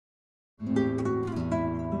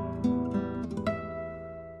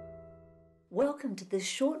Welcome to this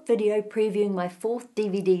short video previewing my 4th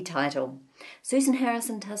DVD title, Susan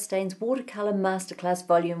Harrison-Tustain's Watercolor Masterclass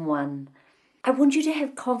Volume 1. I want you to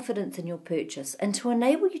have confidence in your purchase and to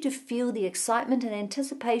enable you to feel the excitement and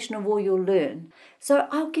anticipation of all you'll learn. So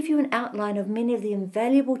I'll give you an outline of many of the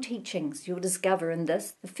invaluable teachings you'll discover in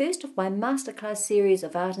this, the first of my Masterclass series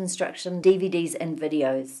of art instruction DVDs and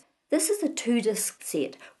videos. This is a 2-disc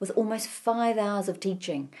set with almost 5 hours of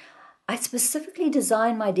teaching. I specifically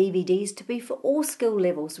designed my DVDs to be for all skill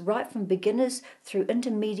levels, right from beginners through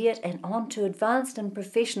intermediate and on to advanced and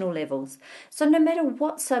professional levels. So no matter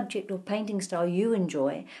what subject or painting style you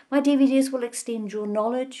enjoy, my DVDs will extend your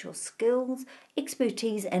knowledge, your skills,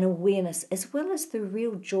 expertise and awareness, as well as the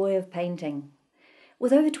real joy of painting.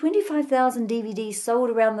 With over 25,000 DVDs sold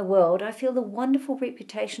around the world, I feel the wonderful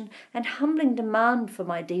reputation and humbling demand for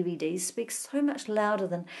my DVDs speaks so much louder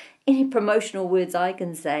than any promotional words I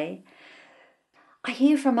can say. I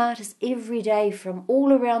hear from artists every day from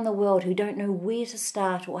all around the world who don't know where to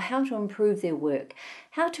start or how to improve their work,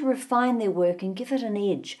 how to refine their work and give it an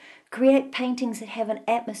edge, create paintings that have an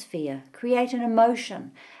atmosphere, create an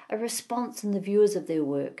emotion, a response in the viewers of their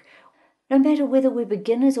work. No matter whether we're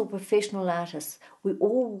beginners or professional artists, we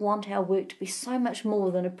all want our work to be so much more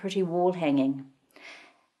than a pretty wall hanging.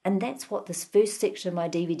 And that's what this first section of my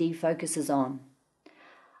DVD focuses on.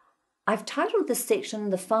 I've titled this section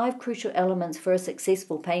The 5 Crucial Elements for a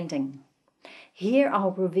Successful Painting. Here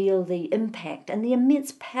I'll reveal the impact and the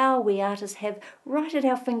immense power we artists have right at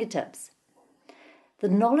our fingertips. The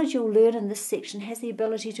knowledge you'll learn in this section has the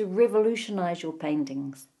ability to revolutionize your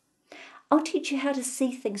paintings. I'll teach you how to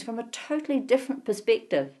see things from a totally different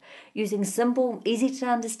perspective. Using simple,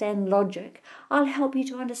 easy-to-understand logic, I'll help you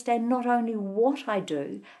to understand not only what I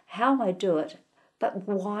do, how I do it, but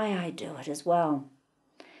why I do it as well.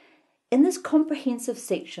 In this comprehensive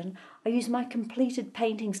section, I use my completed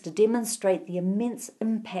paintings to demonstrate the immense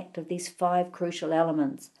impact of these 5 crucial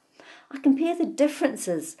elements. I compare the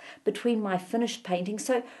differences between my finished paintings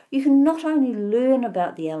so you can not only learn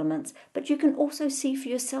about the elements, but you can also see for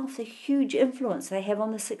yourself the huge influence they have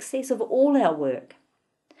on the success of all our work.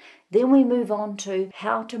 Then we move on to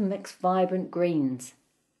how to mix vibrant greens.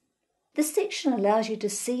 This section allows you to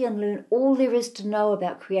see and learn all there is to know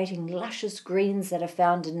about creating luscious greens that are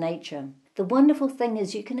found in nature. The wonderful thing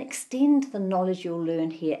is you can extend the knowledge you'll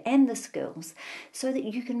learn here and the skills so that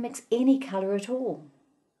you can mix any colour at all.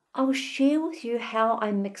 I will share with you how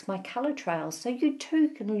I mix my colour trails so you too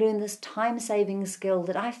can learn this time-saving skill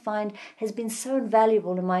that I find has been so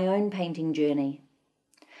invaluable in my own painting journey.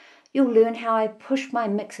 You'll learn how I push my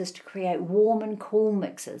mixes to create warm and cool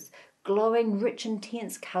mixes, glowing rich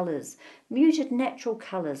intense colours, muted natural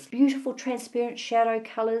colours, beautiful transparent shadow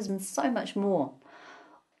colours and so much more.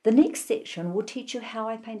 The next section will teach you how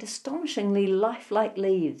I paint astonishingly lifelike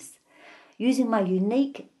leaves. Using my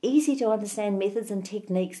unique, easy-to-understand methods and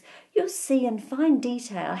techniques, you'll see in fine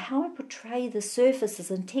detail how I portray the surfaces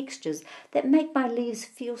and textures that make my leaves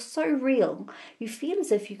feel so real, you feel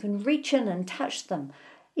as if you can reach in and touch them,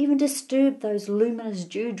 even disturb those luminous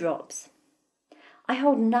dewdrops. I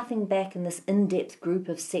hold nothing back in this in-depth group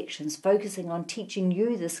of sections, focusing on teaching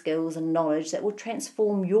you the skills and knowledge that will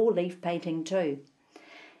transform your leaf painting too.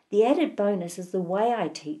 The added bonus is the way I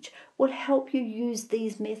teach will help you use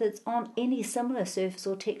these methods on any similar surface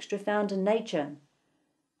or texture found in nature.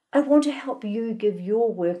 I want to help you give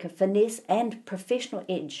your work a finesse and professional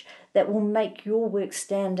edge that will make your work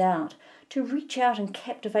stand out, to reach out and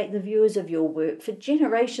captivate the viewers of your work for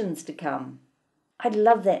generations to come. I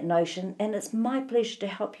love that notion, and it's my pleasure to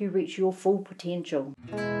help you reach your full potential.